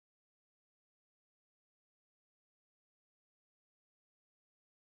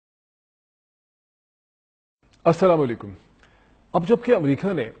अस्सलाम वालेकुम। अब जबकि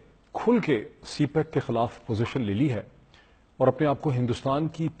अमेरिका ने खुल के सीपैक के खिलाफ पोजीशन ले ली है और अपने आप को हिंदुस्तान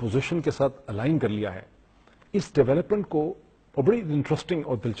की पोजीशन के साथ अलाइन कर लिया है, इस डेवलपमेंट को, और बड़ी इंटरेस्टिंग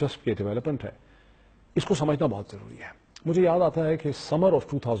और दिलचस्प ये डेवलपमेंट है, इसको समझना बहुत जरूरी है। मुझे याद आता है कि समर ऑफ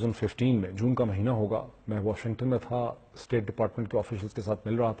 2015 में, जून का महीना होगा, मैं वाशिंगटन में था, स्टेट डिपार्टमेंट के ऑफिशियल्स के साथ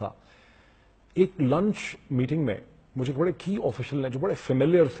मिल रहा था। एक लंच मीटिंग में मुझे बड़े की ऑफिशियल ने, जो बड़े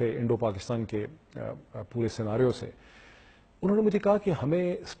फेमिलियर थे इंडो पाकिस्तान के पूरे सिनारियो से, उन्होंने मुझे कहा कि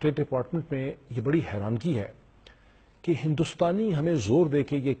हमें स्टेट डिपार्टमेंट में ये बड़ी हैरानगी है कि हिंदुस्तानी हमें जोर दे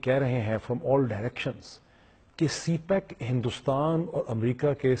के ये कह रहे हैं फ्रॉम ऑल डायरेक्शंस कि सीपैक हिंदुस्तान और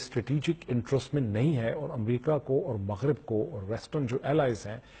अमेरिका के स्ट्रेटेजिक इंटरेस्ट में नहीं है, और अमेरिका को और मगरब को और वेस्टर्न जो एलाइज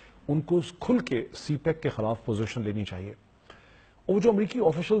हैं उनको खुल के सीपैक के खिलाफ पोजीशन लेनी चाहिए। और जो अमेरिकी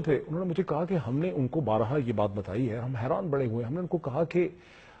ऑफिशियल थे उन्होंने मुझे कहा कि हमने उनको बारहा ये बात बताई है, हम हैरान बड़े हुए। हमने उनको कहा कि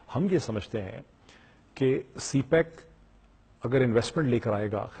हम ये समझते हैं कि सीपैक अगर इन्वेस्टमेंट लेकर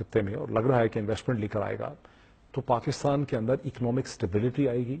आएगा खत्ते में, और लग रहा है कि इन्वेस्टमेंट लेकर आएगा, तो पाकिस्तान के अंदर इकोनॉमिक स्टेबिलिटी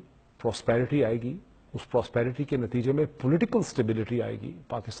आएगी, प्रॉस्पेरिटी आएगी, उस प्रॉस्पेरिटी के नतीजे में पॉलिटिकल स्टेबिलिटी आएगी,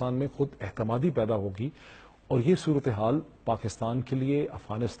 पाकिस्तान में खुद एहतमादी पैदा होगी, और ये सूरत हाल पाकिस्तान के लिए,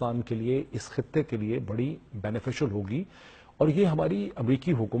 अफगानिस्तान के लिए, इस खत्ते के लिए बड़ी बेनिफिशियल होगी। और ये हमारी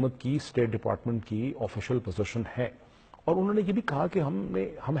अमेरिकी हुकूमत की, स्टेट डिपार्टमेंट की ऑफिशियल पोजीशन है। और उन्होंने ये भी कहा कि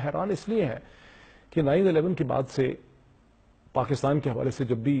हम हैरान इसलिए हैं कि 9/11 के बाद से पाकिस्तान के हवाले से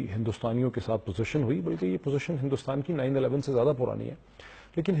जब भी हिंदुस्तानियों के साथ पोजीशन हुई, बल्कि ये पोजीशन हिंदुस्तान की 9/11 से ज़्यादा पुरानी है,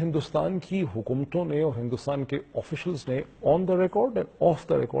 लेकिन हिंदुस्तान की हुकूमतों ने और हिंदुस्तान के ऑफिशियल्स ने on the record end of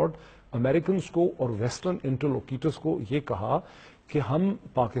the record Americans को और वेस्टर्न इंटरलोक्यूटर्स को ये कहा कि हम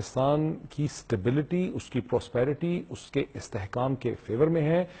पाकिस्तान की स्टेबिलिटी, उसकी प्रॉस्पेरिटी, उसके इस्तेहकाम के फेवर में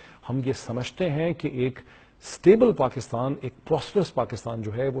हैं। हम ये समझते हैं कि एक स्टेबल पाकिस्तान, एक प्रॉस्परस पाकिस्तान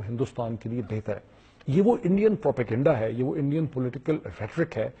जो है वो हिंदुस्तान के लिए बेहतर है। ये वो इंडियन प्रोपेगेंडा है, ये वो इंडियन पॉलिटिकल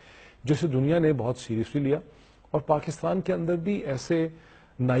रेटरिक है जिसे दुनिया ने बहुत सीरियसली लिया। और पाकिस्तान के अंदर भी ऐसे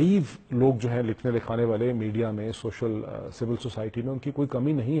नाइव लोग जो हैं, लिखने लिखाने वाले, मीडिया में, सोशल सिविल सोसाइटी में, उनकी कोई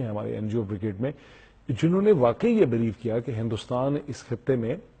कमी नहीं है हमारे एनजीओ ब्रिगेड में, जिन्होंने वाकई ये बिलीव किया कि हिंदुस्तान इस खत्ते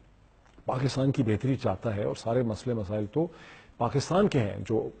में पाकिस्तान की बेहतरी चाहता है, और सारे मसले मसाइल तो पाकिस्तान के हैं,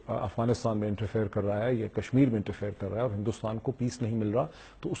 जो अफगानिस्तान में इंटरफेयर कर रहा है या कश्मीर में इंटरफेयर कर रहा है, और हिंदुस्तान को पीस नहीं मिल रहा,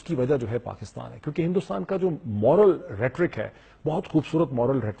 तो उसकी वजह जो है पाकिस्तान है। क्योंकि हिंदुस्तान का जो मॉरल रेटरिक है, बहुत खूबसूरत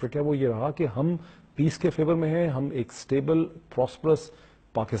मॉरल रेटरिक है, वो ये रहा कि हम पीस के फेवर में हैं, हम एक स्टेबल प्रॉस्परस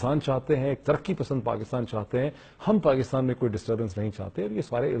पाकिस्तान चाहते हैं, एक तरक्की पसंद पाकिस्तान चाहते हैं, हम पाकिस्तान में कोई डिस्टर्बेंस नहीं चाहते। और ये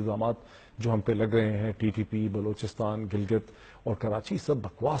सारे इल्जामात जो हम पे लग रहे हैं, टीटीपी, बलोचिस्तान, गिलगित और कराची, सब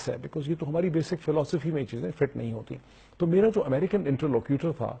बकवास है, बिकॉज ये तो हमारी बेसिक फिलॉसफी में चीजें फिट नहीं होती। तो मेरा जो अमेरिकन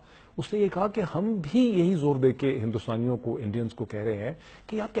इंटरलोक्यूटर था, उसने ये कहा कि हम भी यही जोर दे के हिंदुस्तानियों को, इंडियंस को कह रहे हैं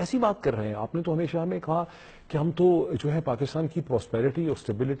कि आप कैसी बात कर रहे हैं, आपने तो हमेशा हमें कहा कि हम तो जो है पाकिस्तान की प्रॉस्पेरिटी और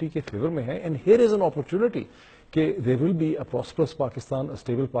स्टेबिलिटी के फेवर में है, and here is an opportunity कि there will be a prosperous Pakistan, a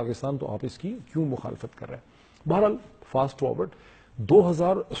stable Pakistan, तो आप इसकी क्यों मुखालफत कर रहे हैं। बहरहाल फास्ट फॉरवर्ड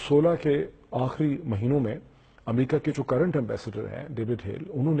 2016 के आखिरी महीनों में अमेरिका के जो करंट एम्बेसडर हैं डेविड हेल,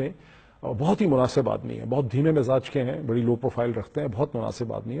 उन्होंने, बहुत ही मुनासिब आदमी है, बहुत धीमे मिजाज के हैं, बड़ी लो प्रोफाइल रखते हैं, बहुत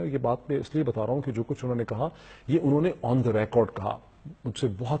मुनासिब आदमी है। और ये बात मैं इसलिए बता रहा हूं कि जो कुछ उन्होंने कहा, ये उन्होंने ऑन द रिकॉर्ड कहा। मुझसे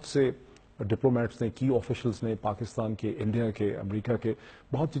बहुत से डिप्लोमेट्स ने, की ऑफिशियल्स ने, पाकिस्तान के, इंडिया के, अमेरिका के,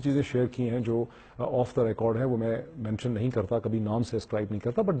 बहुत सी चीज़ें शेयर की हैं जो ऑफ द रिकॉर्ड है, वो मैं मेंशन नहीं करता, कभी नाम से स्क्राइब नहीं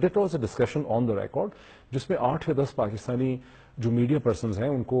करता, but दिट was a discussion on the record, जिसमें 8 या 10 पाकिस्तानी जो मीडिया पर्सनस हैं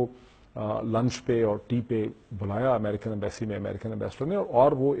उनको लंच पे और टी पे बुलाया अमेरिकन एम्बेसी में, अमेरिकन एम्बेसडर ने,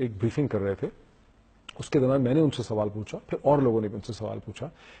 और वो एक ब्रीफिंग कर रहे थे। उसके दौरान मैंने उनसे सवाल पूछा, फिर और लोगों ने भी उनसे सवाल पूछा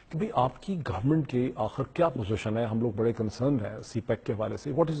कि भाई आपकी गवर्नमेंट की आखिर क्या पोजीशन है, हम लोग बड़े कंसर्न हैं सीपैक के हवाले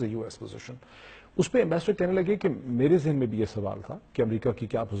से, what is the US position. उस पर एम्बेसडर कहने लगे कि मेरे जहन में भी ये सवाल था कि अमेरिका की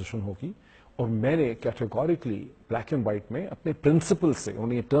क्या पोजीशन होगी, और मैंने कैटेगोरिकली ब्लैक एंड व्हाइट में अपने प्रिंसिपल्स से,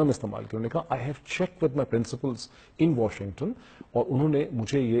 उन्होंने ये टर्म इस्तेमाल किया, उन्होंने कहा I have check with my principles in Washington, और उन्होंने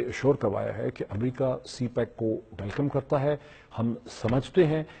मुझे ये एश्योर करवाया है कि अमेरिका सीपैक को वेलकम करता है। हम समझते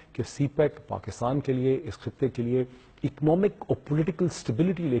हैं कि सीपैक पाकिस्तान के लिए, इस खत्ते के लिए इकोनॉमिक और पॉलिटिकल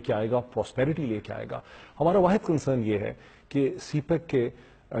स्टेबिलिटी लेके आएगा, प्रॉस्पेरिटी लेके आएगा। हमारा वाहिद कंसर्न ये है कि सीपैक के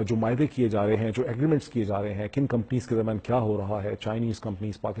जो मायदे किए जा रहे हैं, जो एग्रीमेंट्स किए जा रहे हैं, किन कंपनीज के दरमियान क्या हो रहा है, Chinese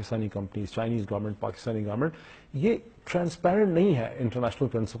companies, Pakistani companies, Chinese government, Pakistani government, ये ट्रांसपेरेंट नहीं है इंटरनेशनल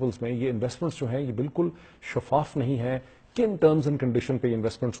प्रिंसिपल्स में। ये इन्वेस्टमेंट्स जो हैं ये बिल्कुल शफाफ नहीं है, کن ٹرمز اینڈ کنڈیشن پہ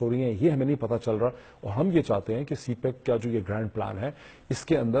انویسٹمنٹس ہو رہی ہیں یہ ہمیں نہیں پتا چل رہا. اور ہم یہ چاہتے ہیں کہ سی پیک کا جو یہ گرینڈ پلان ہے اس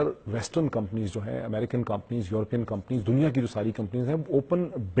کے اندر ویسٹرن کمپنیز جو ہیں, امریکن کمپنیز, یورپین کمپنیز, دنیا کی جو ساری کمپنیز ہیں, اوپن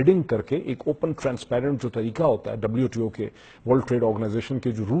بڈنگ کر کے ایک اوپن ٹرانسپیرنٹ جو طریقہ ہوتا ہے WTO کے, ورلڈ ٹریڈ آرگنائزیشن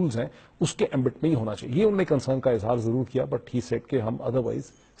کے جو رولز ہیں اس کے ایمبٹ میں ہی ہونا چاہیے. یہ انہوں نے کنسرن کا اظہار ضرور کیا, بٹ ہی سیڈ کہ ہم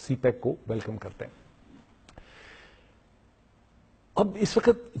ادروائز سی پیک کو ویلکم کرتے ہیں. اب اس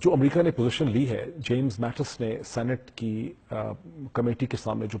وقت جو امریکہ نے پوزیشن لی ہے, جیمز میٹس نے سینٹ کی کمیٹی کے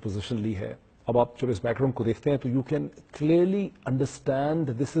سامنے جو پوزیشن لی ہے, اب آپ جب اس بیک گراؤنڈ کو دیکھتے ہیں تو you can clearly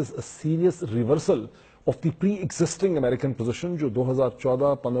understand this is a serious reversal of the pre existing American position جو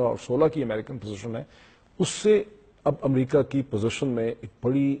 2014, 15 اور 16 کی امریکن پوزیشن ہے. اس سے اب امریکہ کی پوزیشن میں ایک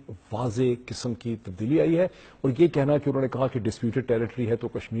بڑی واضح قسم کی تبدیلی آئی ہے. اور یہ کہنا کہ انہوں نے کہا کہ ڈسپیوٹڈ ٹیریٹری ہے تو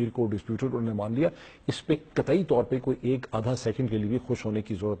کشمیر کو ڈسپیوٹڈ انہوں نے مان لیا, اس پہ قطعی طور پہ کوئی ایک آدھا سیکنڈ کے لیے بھی خوش ہونے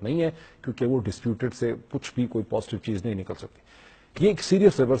کی ضرورت نہیں ہے, کیونکہ وہ ڈسپیوٹڈ سے کچھ بھی کوئی پازیٹیو چیز نہیں نکل سکتی. یہ ایک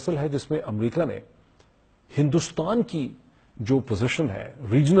سیریس ریورسل ہے جس میں امریکہ نے ہندوستان کی جو پوزیشن ہے,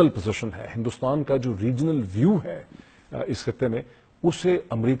 ریجنل پوزیشن ہے, ہندوستان کا جو ریجنل ویو ہے اس خطے میں, اسے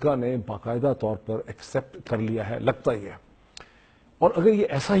امریکہ نے باقاعدہ طور پر ایکسپٹ کر لیا ہے, لگتا ہی ہے. اور اگر یہ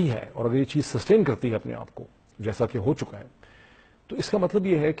ایسا ہی ہے اور اگر یہ چیز سسٹین کرتی ہے اپنے آپ کو جیسا کہ ہو چکا ہے, تو اس کا مطلب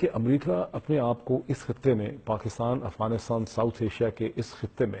یہ ہے کہ امریکہ اپنے آپ کو اس خطے میں, پاکستان, افغانستان, ساؤتھ ایشیا کے اس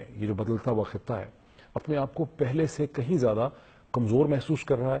خطے میں, یہ جو بدلتا ہوا خطہ ہے, اپنے آپ کو پہلے سے کہیں زیادہ کمزور محسوس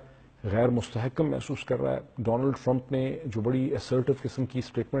کر رہا ہے, غیر مستحکم محسوس کر رہا ہے. ڈونلڈ ٹرمپ نے جو بڑی اسرٹیو قسم کی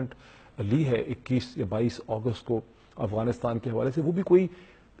اسٹیٹمنٹ لی ہے 21 یا 22 اگست کو افغانستان کے حوالے سے, وہ بھی کوئی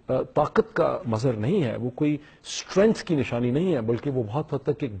طاقت کا مظہر نہیں ہے, وہ کوئی اسٹرینتھ کی نشانی نہیں ہے, بلکہ وہ بہت حد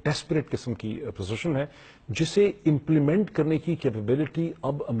تک ایک ڈیسپریٹ قسم کی پوزیشن ہے جسے امپلیمنٹ کرنے کی کیپیبلٹی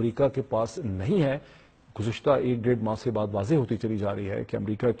اب امریکہ کے پاس نہیں ہے. گزشتہ 1-1.5 ماہ سے بعد واضح ہوتی چلی جا رہی ہے کہ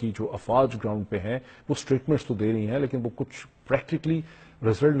امریکہ کی جو افواج گراؤنڈ پہ ہیں وہ اسٹیٹمنٹس تو دے رہی ہیں, لیکن وہ کچھ پریکٹیکلی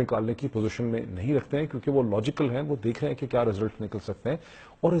رزلٹ نکالنے کی پوزیشن میں نہیں رکھتے ہیں, کیونکہ وہ لاجیکل ہیں, وہ دیکھ رہے ہیں کہ کیا رزلٹ نکل سکتے ہیں.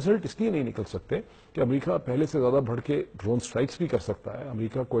 اور رزلٹ اس لیے نہیں نکل سکتے کہ امریکہ پہلے سے زیادہ بڑھ کے ڈرون سٹرائکس بھی کر سکتا ہے,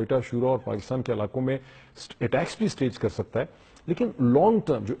 امریکہ کوئٹہ, شورا اور پاکستان کے علاقوں میں اٹیکس بھی سٹیج کر سکتا ہے, لیکن لانگ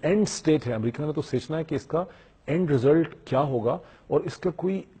ٹرم جو اینڈ اسٹیٹ ہے, امریکہ نے تو سوچنا ہے کہ اس کا اینڈ رزلٹ کیا ہوگا, اور اس کا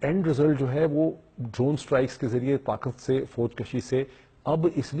کوئی اینڈ رزلٹ جو ہے وہ ڈرون سٹرائکس کے ذریعے طاقت سے, فوج کشی سے اب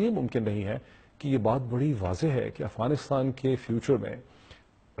اس لیے ممکن نہیں ہے کہ یہ بات بڑی واضح ہے کہ افغانستان کے فیوچر میں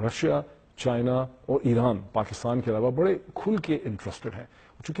رشیا, چائنا اور ایران پاکستان کے علاوہ بڑے کھل کے انٹرسٹڈ ہیں.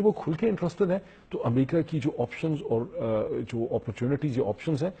 چونکہ وہ کھل کے انٹرسٹڈ ہیں تو امریکہ کی جو آپشنز اور جو اپرچونٹیز یا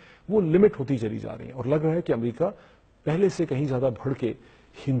آپشنز ہیں وہ لمٹ ہوتی چلی جا رہی ہیں, اور لگ رہا ہے کہ امریکہ پہلے سے کہیں زیادہ بڑھ کے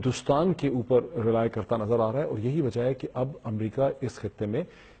ہندوستان کے اوپر ریلائی کرتا نظر آ رہا ہے. اور یہی وجہ ہے کہ اب امریکہ اس خطے میں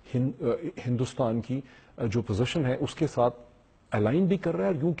ہندوستان کی جو پوزیشن ہے اس کے ساتھ الائن بھی کر رہا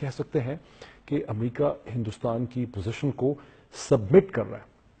ہے, اور یوں کہہ سکتے ہیں کہ امریکہ ہندوستان کی پوزیشن کو سبمٹ کر رہا ہے.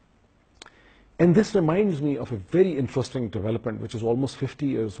 And this reminds me of a very interesting development which is almost 50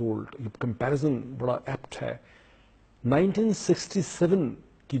 years old. یہ comparison بڑا apt ہے. 1967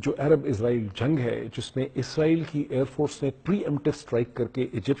 کی جو عرب اسرائیل جنگ ہے جس میں اسرائیل کی ایئر فورس نے پری ایمپٹیو اسٹرائک کر کے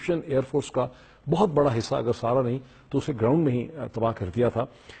ایجپشین ایئر فورس کا بہت بڑا حصہ, اگر سارا نہیں تو اسے گراؤنڈ میں ہی تباہ کر دیا تھا.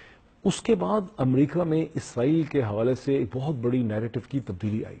 اس کے بعد امریکہ میں اسرائیل کے حوالے سے ایک بہت بڑی نیریٹو کی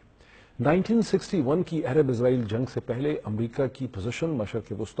تبدیلی آئی. 1961 کی عرب اسرائیل جنگ سے پہلے امریکہ کی پوزیشن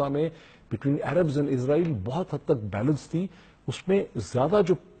مشرق وسطیٰ میں بٹوین عربز اینڈ اسرائیل بہت حد تک بیلنس تھی. اس میں زیادہ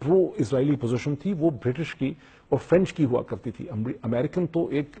جو پرو اسرائیلی پوزیشن تھی وہ برٹش کی اور فرینچ کی ہوا کرتی تھی. امریکن تو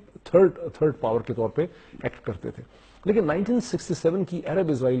ایک تھرڈ پاور کے طور پہ ایکٹ کرتے تھے. لیکن 1967 کی عرب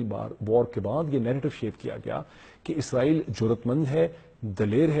اسرائیل وار کے بعد یہ نیریٹو شیپ کیا گیا کہ اسرائیل جرأت مند ہے,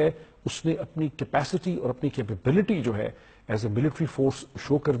 دلیر ہے, اس نے اپنی کیپیسٹی اور اپنی کیپیبلٹی جو ہے ایز اے ملٹری فورس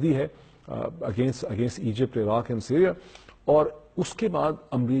شو کر دی ہے against Egypt, Iraq and Syria. اور اس کے بعد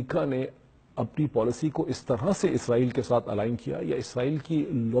امریکہ نے اپنی پالیسی کو اس طرح سے اسرائیل کے ساتھ الائن کیا, یا اسرائیل کی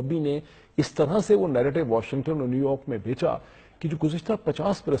لابی نے اس طرح سے وہ نیریٹو واشنگٹن اور نیو یارک میں بیچا کہ جو گزشتہ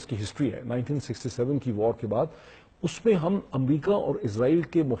 50 برس کی ہسٹری ہے 1967 کی وار کے بعد, اس میں ہم امریکہ اور اسرائیل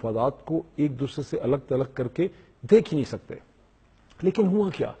کے مفادات کو ایک دوسرے سے الگ تلگ کر کے دیکھ ہی نہیں سکتے. لیکن ہوا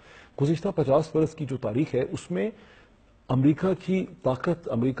کیا, گزشتہ 50 برس کی جو تاریخ ہے اس میں امریکہ کی طاقت,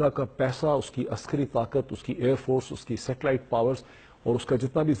 امریکہ کا پیسہ, اس کی عسکری طاقت, اس کی ایئر فورس, اس کی سیٹلائٹ پاورز اور اس کا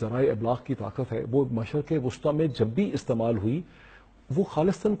جتنا بھی ذرائع ابلاغ کی طاقت ہے وہ مشرق وسطیٰ میں جب بھی استعمال ہوئی وہ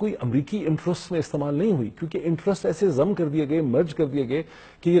خالصتاً کوئی امریکی انٹرسٹ میں استعمال نہیں ہوئی, کیونکہ انٹرسٹ ایسے ضم کر دیے گئے, مرج کر دیے گئے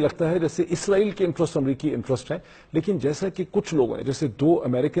کہ یہ لگتا ہے جیسے اسرائیل کے انٹرسٹ امریکی انٹرسٹ ہیں. لیکن جیسا کہ کچھ لوگوں نے, جیسے 2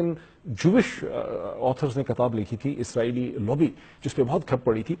 امریکن جوش آتھرز نے کتاب لکھی تھی اسرائیلی لابی جس پہ بہت کھپ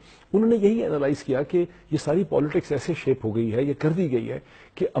پڑی تھی, انہوں نے یہی اینالائز کیا کہ یہ ساری پالیٹکس ایسے شیپ ہو گئی ہے, یہ کر دی گئی ہے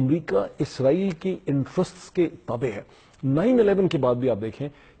کہ امریکہ اسرائیل کی انٹرسٹس کے تابع ہے. 9/11 کے بعد بھی آپ دیکھیں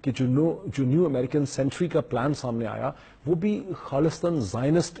کہ جو نیو امریکن سینچری کا پلان سامنے آیا وہ بھی خالصتاً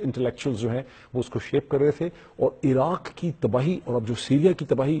زائنسٹ انٹلیکچوئل جو ہیں وہ اس کو شیپ کر رہے تھے. اور عراق کی تباہی اور اب جو سیریا کی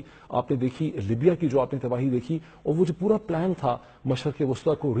تباہی آپ نے دیکھی, لیبیا کی جو آپ نے تباہی دیکھی, اور وہ جو پورا پلان تھا مشرق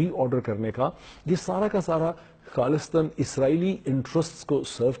وسطیٰ کو ری آرڈر کرنے کا, یہ سارا کا سارا خالصتاً اسرائیلی انٹرسٹس کو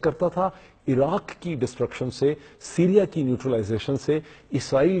سرو کرتا تھا. عراق کی ڈسٹرکشن سے, سیریا کی نیوٹرلائزیشن سے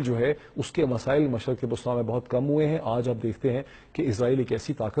اسرائیل جو ہے اس کے مسائل مشرق وسطیٰ میں بہت کم ہوئے ہیں. آج آپ دیکھتے ہیں کہ اسرائیل ایک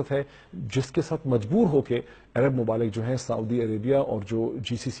ایسی طاقت ہے جس کے ساتھ مجبور ہو کے عرب ممالک جو ہیں, سعودی عربیہ اور جو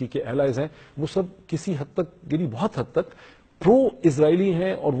جی سی سی کے ایلائز ہیں, وہ سب کسی حد تک, یعنی بہت حد تک پرو اسرائیلی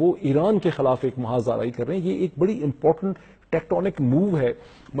ہیں, اور وہ ایران کے خلاف ایک محاذ آرائی کر رہے ہیں. یہ ایک بڑی امپورٹنٹ ٹیکٹونک موو ہے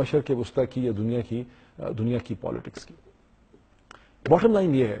مشرق وسطیٰ کی یا دنیا کی پالیٹکس کی. باٹم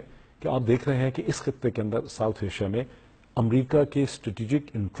لائن یہ ہے کہ آپ دیکھ رہے ہیں کہ اس خطے کے اندر ساؤتھ ایشیا میں امریکہ کے اسٹریٹجک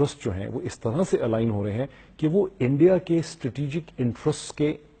انٹرسٹ جو ہیں وہ اس طرح سے الائن ہو رہے ہیں کہ وہ انڈیا کے اسٹریٹجک انٹرسٹ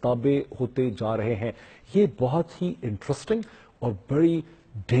کے تابع ہوتے جا رہے ہیں. یہ بہت ہی انٹرسٹنگ اور بڑی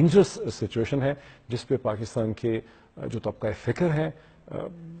ڈینجرس سچویشن ہے جس پہ پاکستان کے جو طبقہ فکر ہے,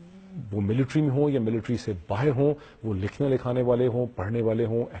 وہ ملٹری میں ہوں یا ملٹری سے باہر ہوں, وہ لکھنے لکھانے والے ہوں, پڑھنے والے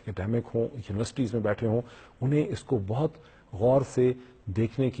ہوں, اکیڈیمک ہوں, یونیورسٹیز میں بیٹھے ہوں, انہیں اس کو بہت غور سے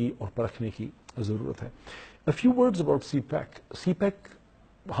دیکھنے کی اور پرکھنے کی ضرورت ہے. A few words about CPEC. CPEC,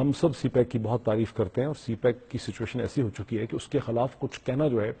 ہم سب CPEC کی بہت تعریف کرتے ہیں, اور CPEC کی سچویشن ایسی ہو چکی ہے کہ اس کے خلاف کچھ کہنا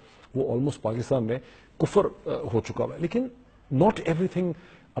جو ہے وہ آلموسٹ پاکستان میں کفر ہو چکا ہوا ہے. لیکن not everything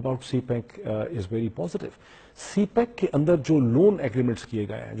about CPEC is very positive. CPEC کے اندر جو لون ایگریمنٹس کیے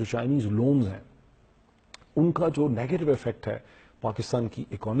گئے ہیں, جو چائنیز لونز ہیں, ان کا جو نیگیٹو ایفیکٹ ہے پاکستان کی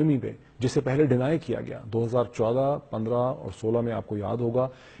اکانومی پہ, جسے پہلے ڈینائی کیا گیا 2014, 15 اور 16 میں, آپ کو یاد ہوگا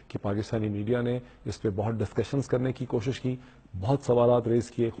کہ پاکستانی میڈیا نے اس پہ بہت ڈسکشنز کرنے کی کوشش کی, بہت سوالات ریز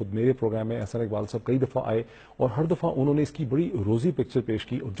کیے. خود میرے پروگرام میں احسان اقبال صاحب کئی دفعہ آئے اور ہر دفعہ انہوں نے اس کی بڑی روزی پکچر پیش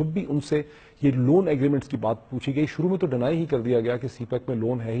کی. اور جب بھی ان سے یہ لون ایگریمنٹس کی بات پوچھی گئی, شروع میں تو ڈینائی ہی کر دیا گیا کہ CPEC میں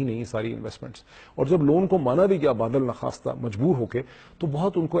لون ہے ہی نہیں, ساری انویسٹمنٹس. اور جب لون کو مانا بھی گیا بادل نخواستہ مجبور ہو کے, تو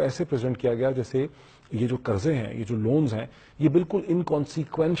بہت ان کو ایسے پریزنٹ کیا گیا جیسے یہ جو قرضے ہیں, یہ جو لونز ہیں, یہ بالکل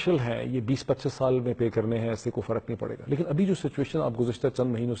انکانسیکوینشل ہیں, یہ 20-25 سال میں پے کرنے ہیں, اس سے کوئی فرق نہیں پڑے گا. لیکن ابھی جو سچویشن آپ گزشتہ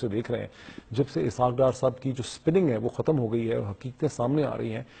چند مہینوں سے دیکھ رہے ہیں, جب سے اسحاق ڈار صاحب کی جو سپننگ ہے وہ ختم ہو گئی ہے اور حقیقتیں سامنے آ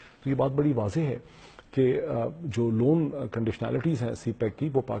رہی ہیں, تو یہ بات بڑی واضح ہے کہ جو لون کنڈیشنالٹیز ہیں CPEC کی,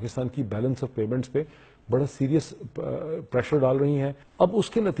 وہ پاکستان کی بیلنس آف پیمنٹس پہ بڑا سیریس پریشر ڈال رہی ہیں. اب اس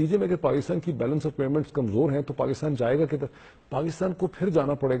کے نتیجے میں اگر پاکستان کی بیلنس آف پیمنٹس کمزور ہیں تو پاکستان جائے گا کدھر؟ پاکستان کو پھر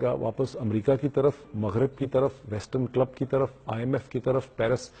جانا پڑے گا واپس امریکہ کی طرف, مغرب کی طرف, ویسٹرن کلب کی طرف, IMF کی طرف,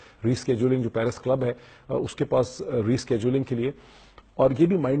 پیرس ریسکیجولنگ, جو پیرس کلب ہے اس کے پاس ریسکیجولنگ کے لیے. اور یہ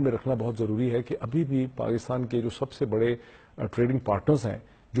بھی مائنڈ میں رکھنا بہت ضروری ہے کہ ابھی بھی پاکستان کے جو سب سے بڑے ٹریڈنگ پارٹنرز ہیں,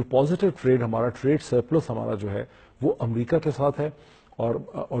 جو پازیٹیو ٹریڈ, ہمارا ٹریڈ سرپلس ہمارا جو ہے وہ امریکہ کے ساتھ ہے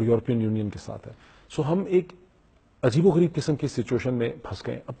اور یورپین یونین کے ساتھ ہے. سو ہم ایک عجیب و غریب قسم کی سچویشن میں پھنس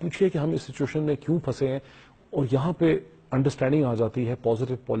گئے. اب پوچھئے کہ ہم اس سچویشن میں کیوں پھنسے ہیں, اور یہاں پہ انڈرسٹینڈنگ آ جاتی ہے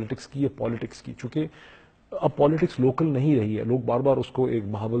پازیٹیو پالیٹکس کی یا پالیٹکس کی. چونکہ اب پالیٹکس لوکل نہیں رہی ہے, لوگ بار بار اس کو ایک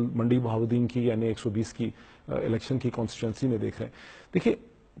منڈی بہاودین کی یعنی 120 کی الیکشن کی کانسٹیچوئنسی میں دیکھ رہے ہیں. دیکھیے,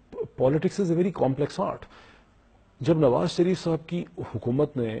 politics is a very complex art. جب نواز شریف صاحب کی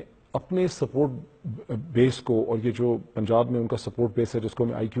حکومت نے اپنے سپورٹ بیس کو, اور یہ جو پنجاب میں ان کا سپورٹ بیس ہے جس کو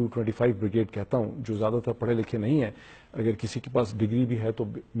میں IQ 25 بریگیڈ کہتا ہوں, جو زیادہ تر پڑھے لکھے نہیں ہیں, اگر کسی کے پاس ڈگری بھی ہے تو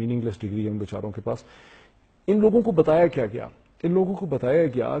میننگ لیس ڈگری ہے ان بیچاروں کے پاس, ان لوگوں کو بتایا کیا گیا؟ ان لوگوں کو بتایا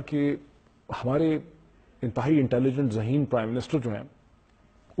گیا کہ ہمارے انتہائی انٹیلیجنٹ ذہین پرائم منسٹر جو ہیں,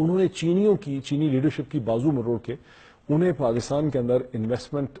 انہوں نے چینی لیڈرشپ کی بازو مروڑ کے انہیں پاکستان کے اندر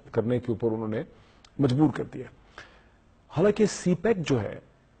انویسٹمنٹ کرنے کے اوپر انہوں نے مجبور کر دیا. حالانکہ CPEC جو ہے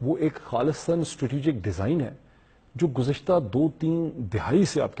وہ ایک خالصاً اسٹریٹجک ڈیزائن ہے جو گزشتہ 2-3 دہائی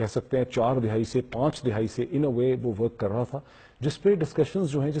سے, آپ کہہ سکتے ہیں 4 دہائی سے 5 دہائی سے ان اے وے وہ ورک کر رہا تھا, جس پہ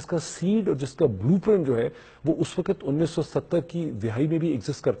ڈسکشنز جو ہیں, جس کا سیڈ اور جس کا بلو پرنٹ جو ہے وہ اس وقت 1970 کی دہائی میں بھی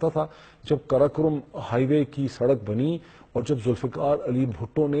ایگزسٹ کرتا تھا, جب کراکرم ہائی وے کی سڑک بنی اور جب ذوالفقار علی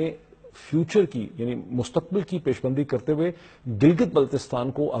بھٹو نے فیوچر کی یعنی مستقبل کی پیشبندی کرتے ہوئے گلگت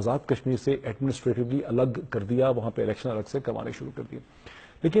بلتستان کو آزاد کشمیر سے ایڈمنسٹریٹولی الگ کر دیا, وہاں پہ الیکشن الگ سے کروانے شروع کر دیے.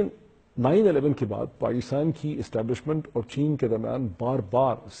 لیکن 9/11 کے بعد پاکستان کی اسٹیبلشمنٹ اور چین کے درمیان بار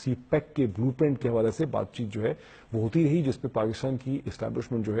بار CPEC کے بلو پرنٹ کے حوالے سے بات چیت جو ہے وہ ہوتی رہی, جس پہ پاکستان کی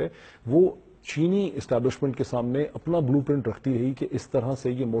اسٹیبلشمنٹ جو ہے وہ چینی اسٹیبلشمنٹ کے سامنے اپنا بلو پرنٹ رکھتی رہی کہ اس طرح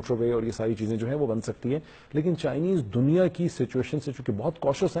سے یہ موٹر وے اور یہ ساری چیزیں جو ہیں وہ بن سکتی ہیں. لیکن چائنیز دنیا کی سچویشن سے چونکہ بہت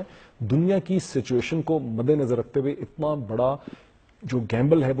کوشش ہیں, دنیا کی سچویشن کو مد نظر رکھتے ہوئے اتنا بڑا جو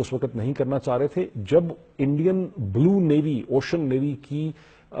گیمبل ہے وہ اس وقت نہیں کرنا چاہ رہے تھے. جب انڈین بلو نیوی, اوشن نیوی کی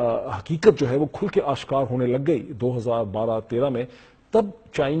حقیقت جو ہے وہ کھل کے آشکار ہونے لگ گئی 2012-13 میں، تب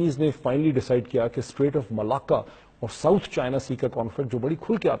چائنیز نے فائنلی ڈیسائیڈ کیا کہ اسٹریٹ آف ملاکا اور ساؤتھ چائنا سی کا کانفلکٹ جو بڑی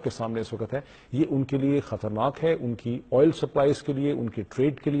کھل کے آپ کے سامنے اس وقت ہے، یہ ان کے لیے خطرناک ہے، ان کی آئل سپلائیز کے لیے، ان کے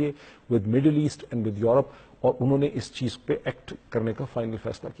ٹریڈ کے لیے with middle asset and with Europe, اور انہوں نے اس چیز پہ ایکٹ کرنے کا فائنل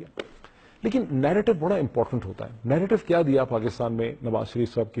فیصلہ کیا۔ لیکن نیریٹو بڑا امپورٹنٹ ہوتا ہے۔ نیریٹو کیا دیا پاکستان میں نواز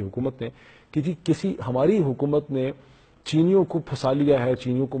شریف صاحب کی حکومت نے کہ جی کسی ہماری حکومت نے چینیوں کو پھنسا لیا ہے،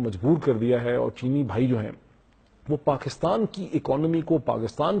 چینیوں کو مجبور کر دیا ہے، اور چینی بھائی جو ہیں وہ پاکستان کی اکانومی کو،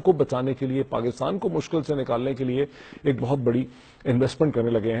 پاکستان کو بچانے کے لیے، پاکستان کو مشکل سے نکالنے کے لیے ایک بہت بڑی انویسٹمنٹ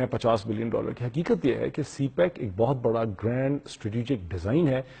کرنے لگے ہیں $50 بلین کی۔ حقیقت یہ ہے کہ سی پیک ایک بہت بڑا گرینڈ اسٹریٹجک ڈیزائن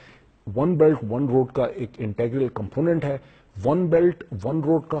ہے، ون بیلٹ ون روڈ کا ایک انٹیگرل کمپوننٹ ہے۔ ون بیلٹ ون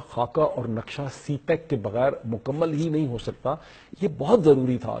روڈ کا خاکہ اور نقشہ سی پیک کے بغیر مکمل ہی نہیں ہو سکتا۔ یہ بہت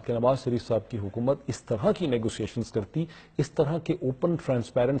ضروری تھا کہ نواز شریف صاحب کی حکومت اس طرح کی نیگوسیشنز کرتی، اس طرح کے اوپن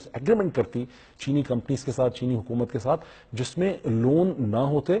ٹرانسپیرنٹ ایگریمنٹ کرتی چینی کمپنیز کے ساتھ، چینی حکومت کے ساتھ، جس میں لون نہ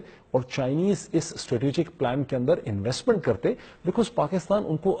ہوتے اور چائنیز اس اسٹریٹجک پلان کے اندر انویسٹمنٹ کرتے، بیکاز پاکستان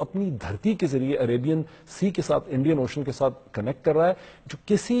ان کو اپنی دھرتی کے ذریعے عریبین سی کے ساتھ، انڈین اوشن کے ساتھ کنیکٹ کر رہا ہے، جو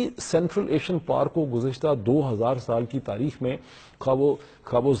کسی سینٹرل ایشین پاور کو گزشتہ 2000 سال کی تاریخ میں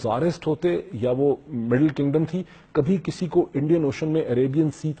خواہ وہ زارسٹ ہوتے یا وہ مڈل کنگڈم تھی، کبھی کسی کو انڈین اوشن میں عریبین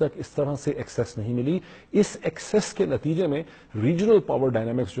سی تک اس طرح سے ایکسیس نہیں ملی۔ اس ایکسیس کے نتیجے میں ریجنل پاور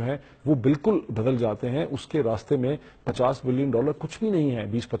ڈائنامکس جو ہیں وہ بالکل بدل جاتے ہیں۔ اس کے راستے میں $50 بلین کچھ بھی نہیں ہے،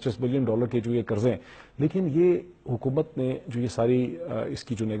 $20-25 بلین کے جو یہ قرضے ہیں، لیکن یہ حکومت نے جو یہ ساری اس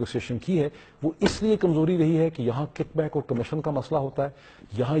کی جو نیگوسیشن کی ہے وہ اس لیے کمزوری رہی ہے کہ یہاں کک بیک اور کمیشن کا مسئلہ ہوتا ہے۔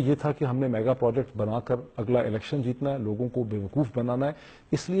 یہاں یہ تھا کہ ہم نے میگا پروجیکٹ بنا کر اگلا الیکشن جیتنا ہے، لوگوں کو بیوقوف بنانا ہے،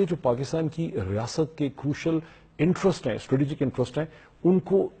 اس لیے جو پاکستان کی ریاست کے کروشل انٹرسٹ ہیں، اسٹریٹجک انٹرسٹ ہیں، ان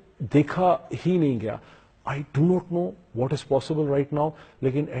کو دیکھا ہی نہیں گیا۔ I do not know what is possible right now,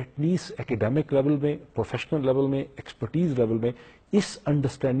 لیکن ایٹ لیسٹ ایکیڈیمک لیول میں، پروفیشنل لیول میں، ایکسپرٹیز لیول میں اس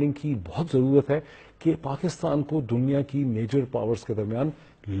انڈرسٹینڈنگ کی بہت ضرورت ہے کہ پاکستان کو دنیا کی میجر پاورز کے درمیان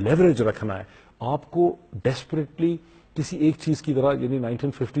لیوریج رکھنا ہے۔ آپ کو ڈیسپریٹلی کسی ایک چیز کی طرح، یعنی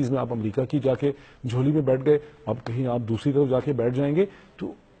 1950s میں آپ امریکہ کی جا کے جھولی میں بیٹھ گئے، اب کہیں آپ دوسری طرف جا کے بیٹھ جائیں گے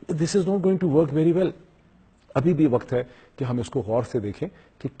تو دس is not going to work very well. ابھی بھی وقت ہے کہ ہم اس کو غور سے دیکھیں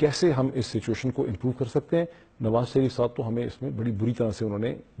کہ کیسے ہم اس سچویشن کو امپروو کر سکتے ہیں۔ نواز شریف صاحب تو ہمیں اس میں بڑی بری طرح سے انہوں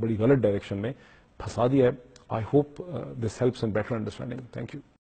نے بڑی غلط ڈائریکشن میں پھنسا دیا ہے۔ I hope this helps in better understanding. Thank you.